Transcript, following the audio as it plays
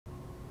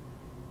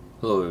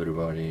Hello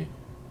everybody,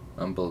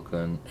 I'm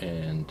Bulkan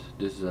and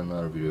this is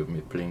another video of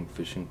me playing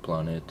Fishing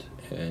Planet,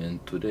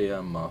 and today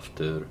I'm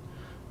after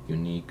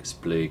Unique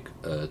Splake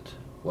at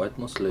White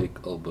Moss Lake,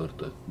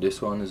 Alberta.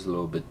 This one is a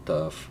little bit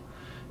tough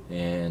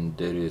and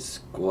there is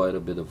quite a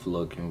bit of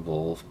luck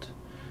involved.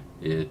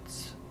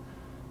 It's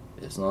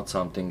not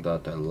something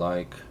that I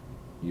like.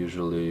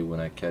 Usually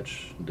when I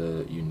catch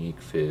the unique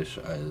fish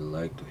I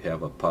like to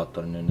have a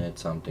pattern in it,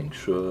 something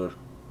sure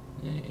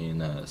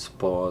in a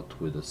spot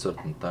with a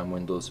certain time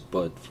windows,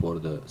 but for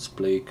the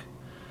splake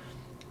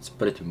it's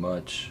pretty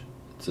much,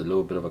 it's a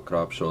little bit of a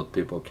crap shot.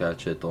 People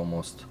catch it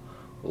almost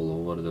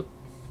all over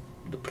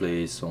the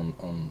place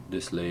on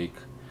this lake,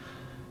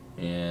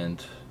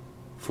 and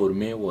for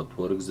me what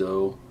works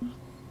though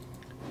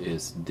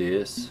is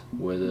this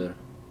weather.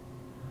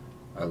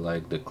 I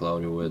like the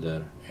cloudy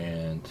weather,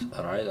 and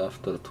right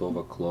after 12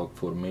 o'clock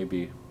for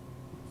maybe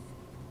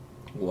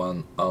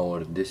 1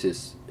 hour,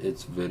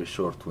 it's very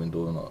short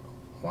window.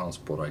 One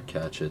spot I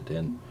catch it,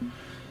 and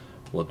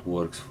what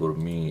works for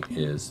me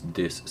is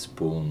this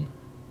spoon,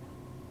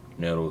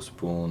 narrow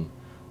spoon,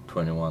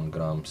 21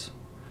 grams.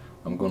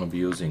 I'm gonna be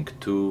using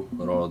 2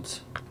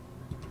 rods,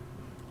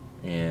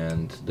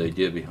 and the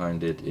idea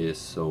behind it is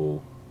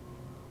so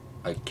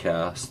I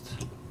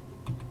cast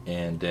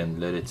and then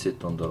let it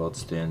sit on the rod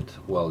stand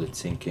while it's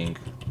sinking.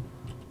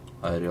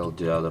 I reel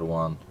the other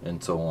one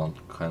and so on,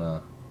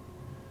 kinda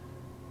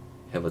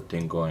have a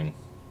thing going.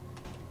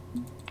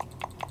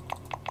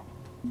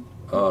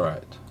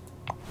 Alright,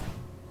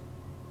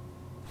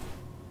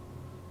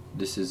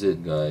 this is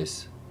it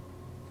guys.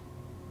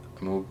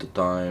 I moved the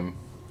time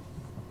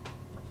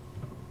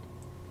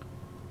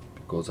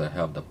because I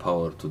have the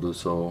power to do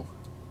so,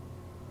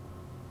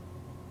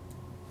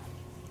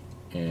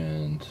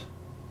 and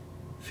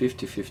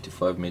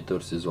 50-55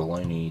 meters is all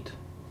I need.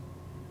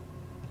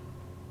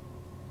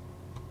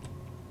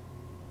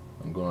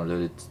 I'm gonna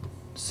let it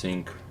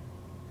sink.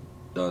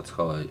 That's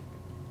how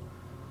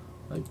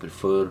I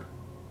prefer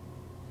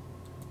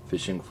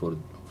fishing for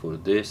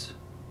this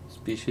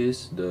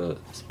species, the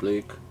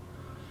splake.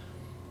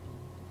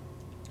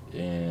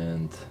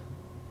 And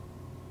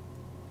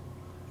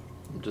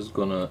I'm just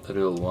gonna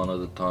reel one at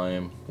a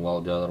time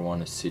while the other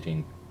one is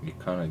sitting. It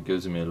kinda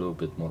gives me a little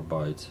bit more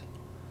bites,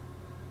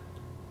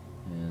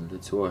 and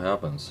let's see what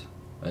happens.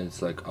 And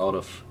it's like out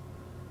of,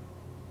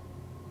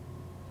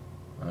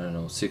 I don't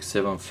know,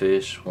 6-7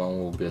 fish, one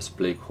will be a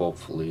splake.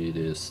 Hopefully it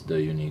is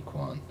the unique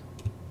one.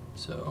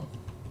 So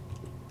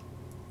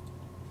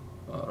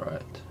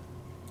alright,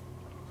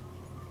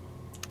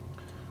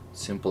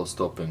 simple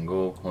stop and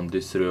go. On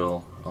this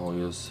reel I'll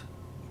use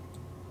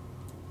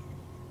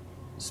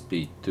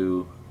speed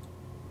 2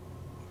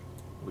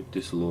 with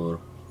this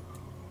lure.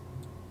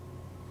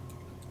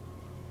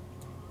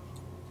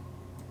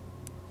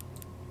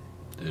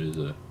 There is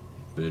a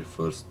very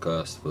first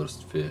cast,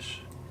 first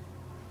fish.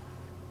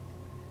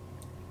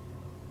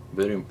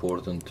 Very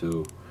important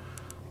to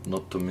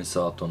not to miss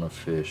out on a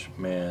fish.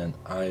 Man,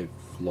 I've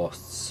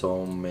lost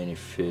so many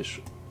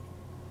fish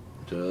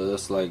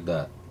just like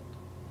that,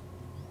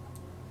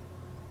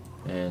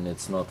 and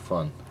it's not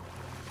fun.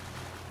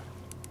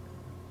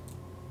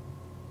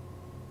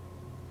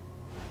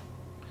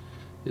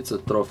 It's a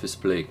trophy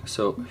splake,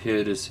 so here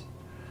it is.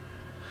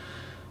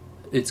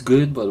 It's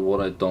good, but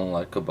what I don't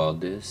like about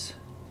this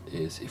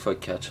is if I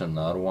catch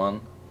another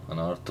one,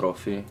 another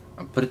trophy,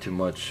 I'm pretty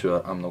much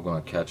sure I'm not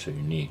gonna catch a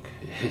unique.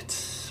 It's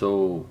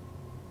so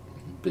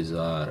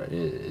bizarre.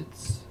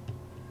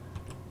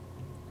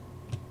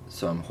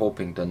 So I'm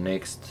hoping the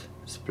next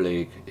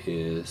splake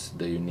is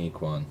the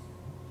unique one,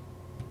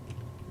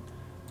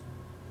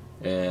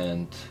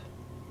 and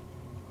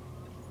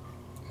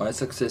my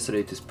success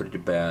rate is pretty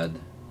bad.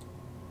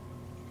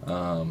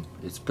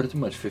 It's pretty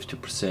much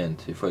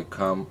 50%. If I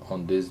come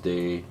on this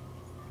day,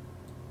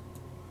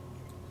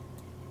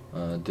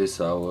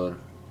 this hour,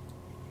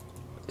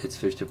 it's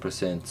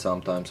 50%.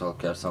 Sometimes I'll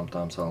catch,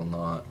 sometimes I'll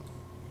not.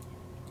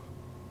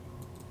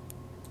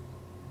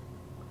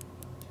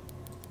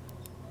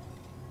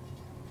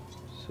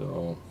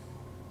 So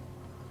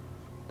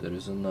there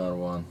is another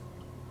one.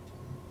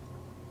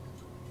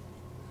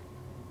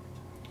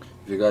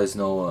 If you guys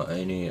know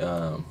any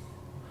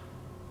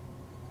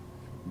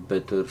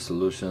better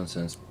solutions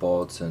and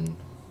spots, and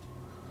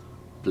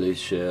please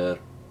share.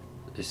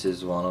 This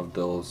is one of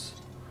those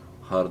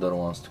harder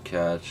ones to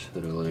catch,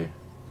 really,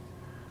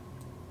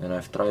 and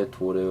I've tried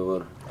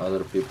whatever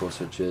other people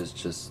suggest,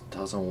 just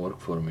doesn't work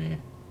for me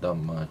that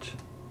much.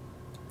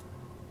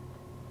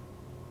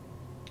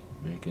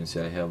 You can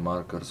see I have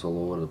markers all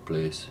over the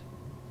place,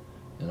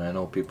 and I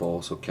know people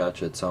also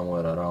catch it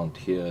somewhere around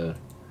here.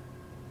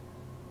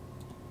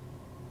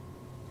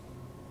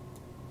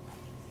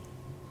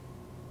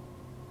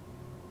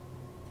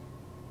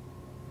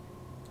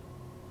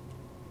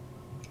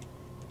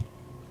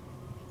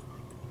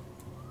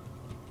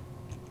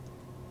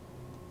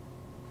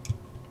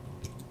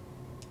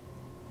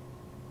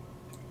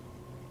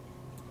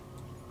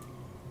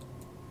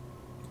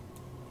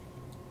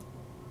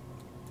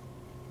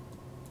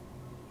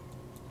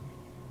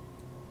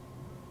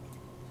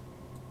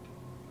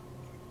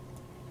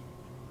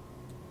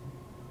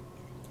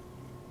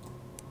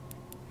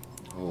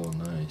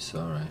 Nice.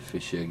 Alright,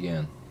 fishy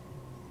again.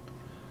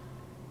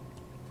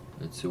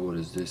 Let's see, what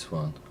is this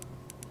one?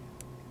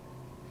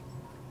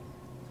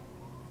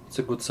 It's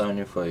a good sign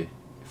if I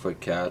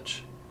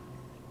catch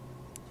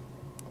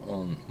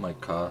on my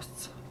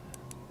casts.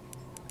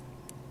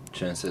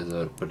 Chances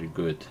are pretty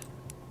good.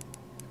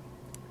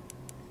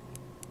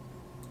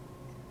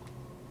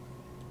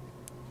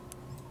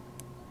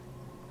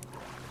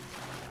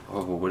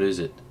 Oh, what is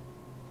it?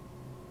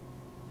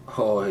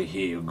 Oh,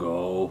 here you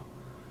go.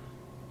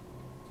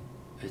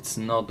 It's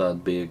not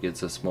that big,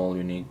 it's a small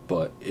unique,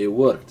 but it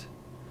worked.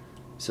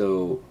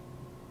 So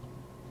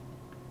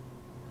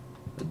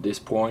at this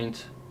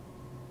point,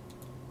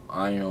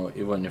 I know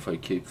even if I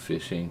keep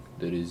fishing,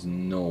 there is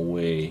no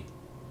way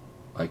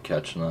I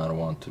catch another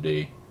one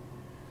today.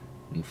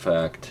 In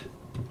fact,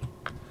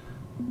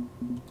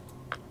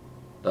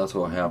 that's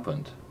what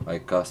happened. I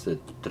cast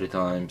it 3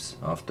 times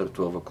after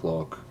 12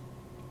 o'clock.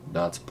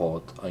 That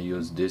spot, I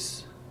used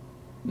this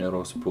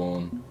narrow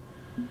spoon.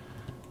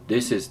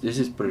 This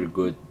is pretty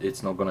good.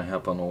 It's not gonna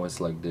happen always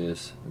like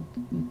this.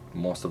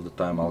 Most of the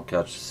time I'll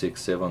catch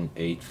 6, 7,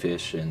 8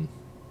 fish and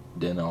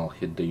then I'll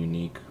hit the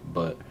unique.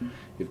 But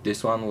if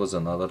this one was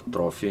another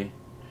trophy,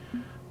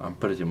 I'm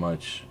pretty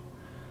much,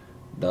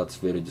 that's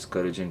very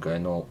discouraging. I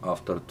know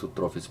after 2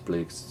 trophy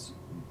splakes,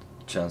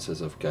 chances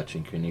of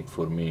catching unique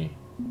for me,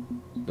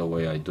 the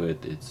way I do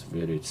it, it's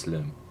very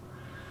slim.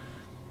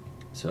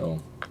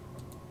 So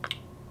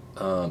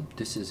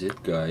this is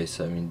it, guys.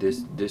 I mean,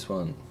 this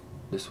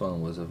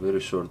one was a very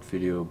short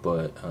video,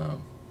 but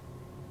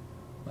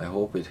I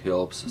hope it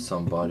helps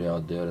somebody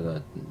out there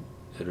that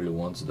really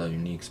wants the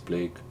unique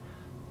splake.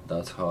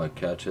 That's how I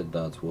catch it.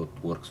 That's what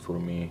works for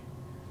me.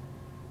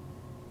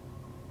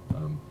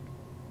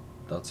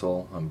 That's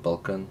all. I'm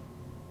Bulkan.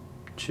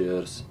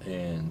 Cheers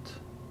and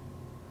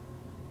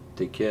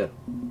take care.